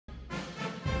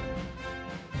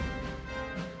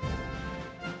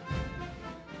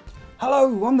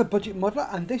Hello, I'm the Budget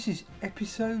Modeler and this is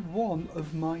episode 1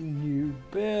 of my new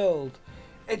build.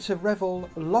 It's a Revell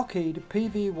Lockheed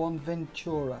PV-1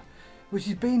 Ventura, which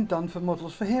is being done for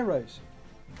Models for Heroes.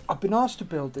 I've been asked to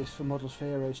build this for Models for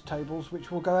Heroes tables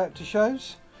which will go out to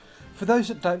shows. For those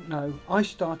that don't know, I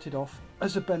started off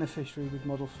as a beneficiary with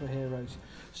Models for Heroes,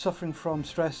 suffering from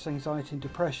stress, anxiety and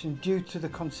depression due to the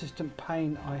consistent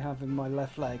pain I have in my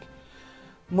left leg.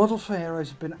 Models for Heroes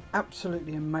have been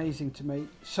absolutely amazing to me,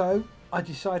 so I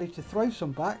decided to throw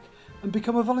some back and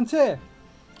become a volunteer.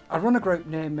 I run a group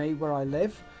near me where I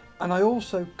live, and I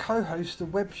also co-host the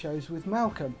web shows with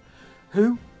Malcolm,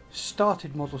 who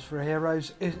started Models for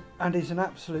Heroes and is an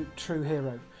absolute true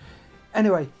hero.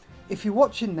 Anyway, if you're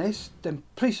watching this, then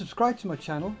please subscribe to my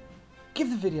channel, give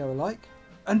the video a like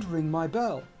and ring my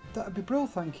bell. That would be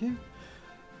brilliant, thank you.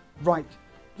 Right.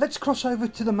 Let's cross over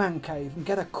to the man cave and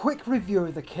get a quick review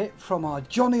of the kit from our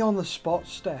Johnny on the spot,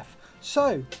 Steph.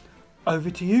 So,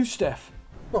 over to you, Steph.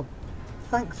 Well,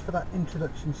 thanks for that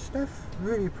introduction, Steph.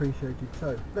 Really appreciate it.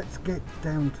 So, let's get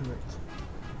down to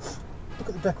it. Look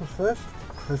at the decals first,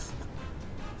 because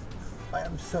I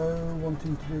am so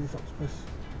wanting to do this octopus.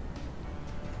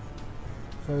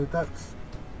 So that's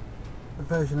the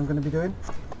version I'm going to be doing.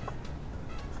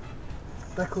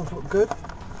 Decals look good.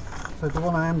 So the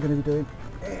one I am going to be doing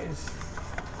is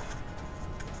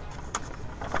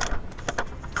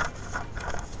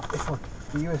this one,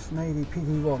 the US Navy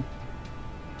PV-1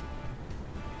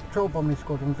 Patrol Bombing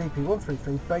Squadron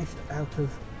VP-133, based out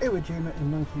of Iwo Jima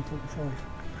in 1945.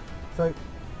 So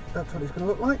that's what it's going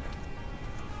to look like,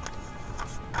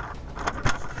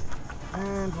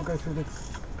 and we'll go through the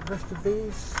rest of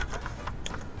these.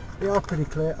 They are pretty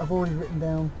clear. I've already written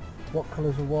down what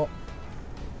colours are what.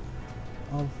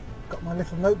 I've got my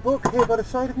little notebook here by the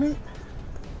side of me.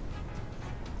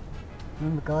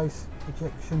 Remember guys,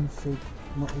 ejection seat,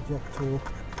 not ejector.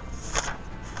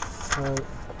 So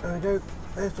there we go,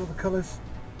 there's all the colours,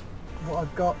 what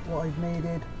I've got, what I've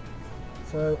needed.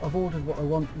 So I've ordered what I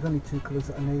want. There's only 2 colours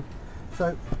that I need.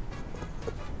 So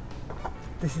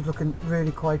this is looking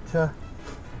really quite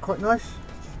nice,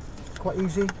 quite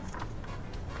easy.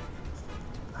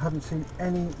 I haven't seen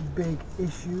any big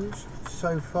issues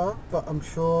so far, but I'm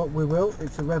sure we will.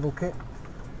 It's a Revell kit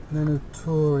and they're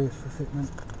notorious for fitment,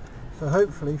 so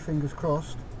hopefully, fingers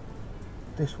crossed,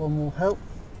 this one will help.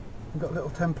 We've got a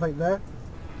little template there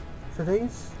for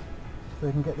these so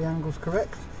we can get the angles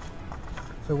correct.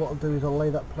 So what I'll do is I'll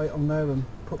lay that plate on there and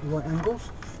put the right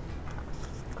angles,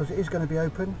 because it is going to be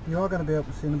open. You are going to be able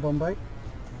to see in the bomb bay,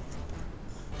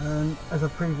 and as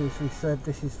I've previously said,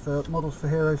 this is for Models for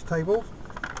Heroes tables.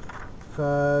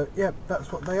 So yeah,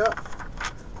 that's what they are.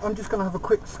 I'm just going to have a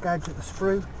quick sketch at the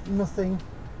sprue, nothing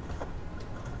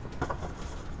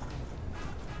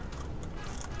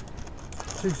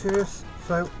too serious.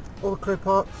 So all the clear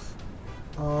parts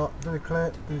are very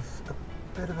clear. There's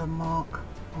a bit of a mark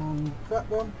on that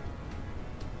one.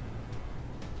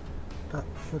 That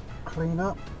should clean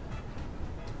up.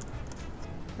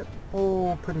 Yep,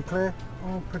 all pretty clear,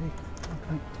 all pretty,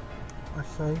 I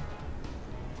say.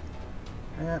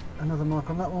 Yeah, another mark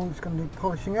on that one, it's going to need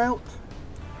polishing out.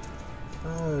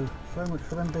 So much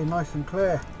for them being nice and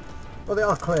clear. Well, they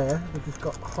are clear, they've just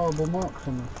got horrible marks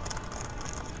on them.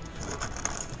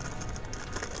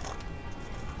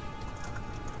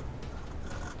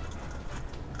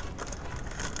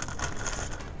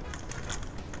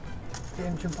 The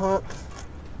engine parts.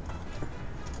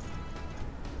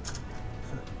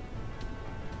 So,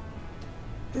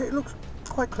 yeah, it looks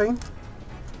quite clean.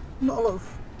 Not a lot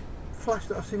of flash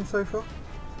that I've seen so far.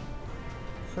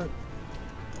 So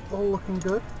all looking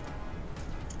good.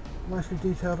 Nicely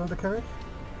detailed undercarriage.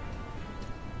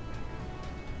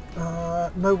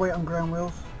 No weight on ground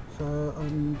wheels, so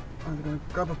I'm either going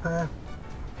to grab a pair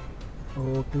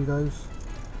or do those.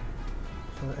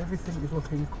 So everything is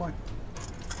looking quite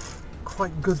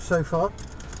good so far.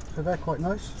 So they're quite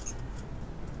nice.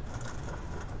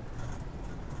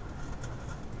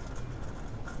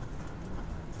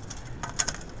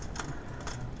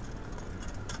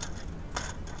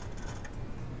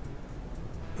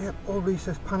 Yep, all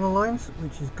recessed panel lines,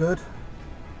 which is good.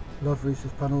 Love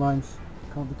recessed panel lines.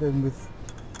 Can't be doing with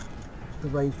the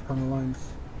raised panel lines.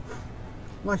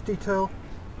 Nice detail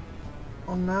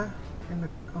on there,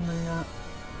 on the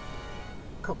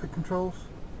cockpit controls.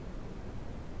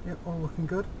 Yep, all looking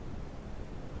good.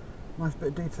 Nice bit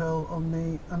of detail on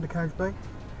the undercarriage bay.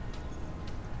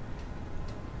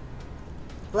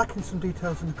 Lacking some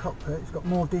details in the cockpit. It's got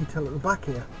more detail at the back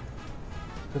here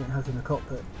than it has in the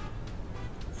cockpit.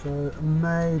 So I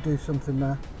may do something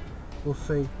there, we'll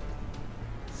see.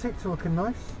 Seats are looking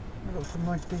nice, I've got some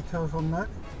nice details on there.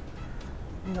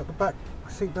 you got the back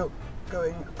seatbelt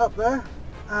going up there,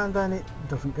 and then it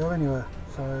doesn't go anywhere.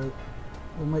 So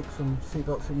we'll make some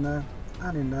seatbelts in there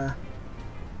and in there.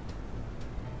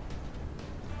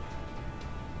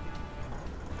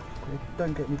 You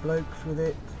don't get any blokes with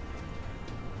it.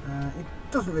 It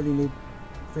doesn't really need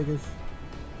figures.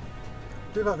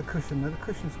 I do like the cushion though. The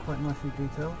cushion's quite nicely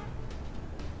detailed.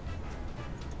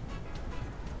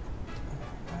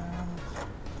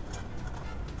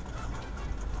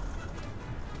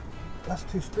 Last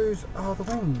two screws are the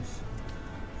wings.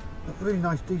 Really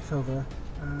nice detail there,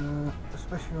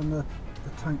 especially on the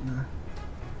tank there.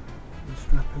 The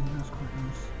strapping, that's quite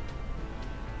nice.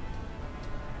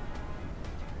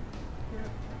 Yeah.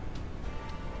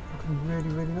 Looking really,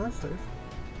 really nice those.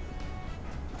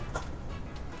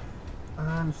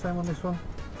 And same on this one.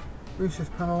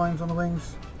 Recessed panel lines on the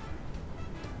wings.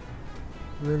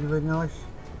 Really, really nice.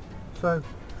 So,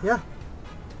 yeah,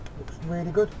 looks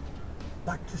really good.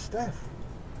 Back to Steph.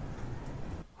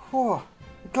 Oh,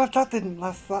 glad that didn't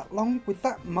last that long with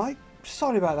that mic.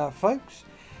 Sorry about that, folks.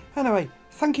 Anyway,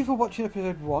 thank you for watching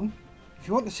episode 1. If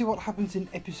you want to see what happens in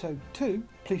episode 2,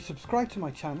 please subscribe to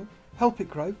my channel, help it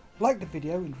grow, like the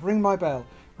video and ring my bell.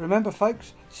 Remember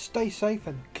folks, stay safe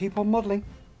and keep on modelling.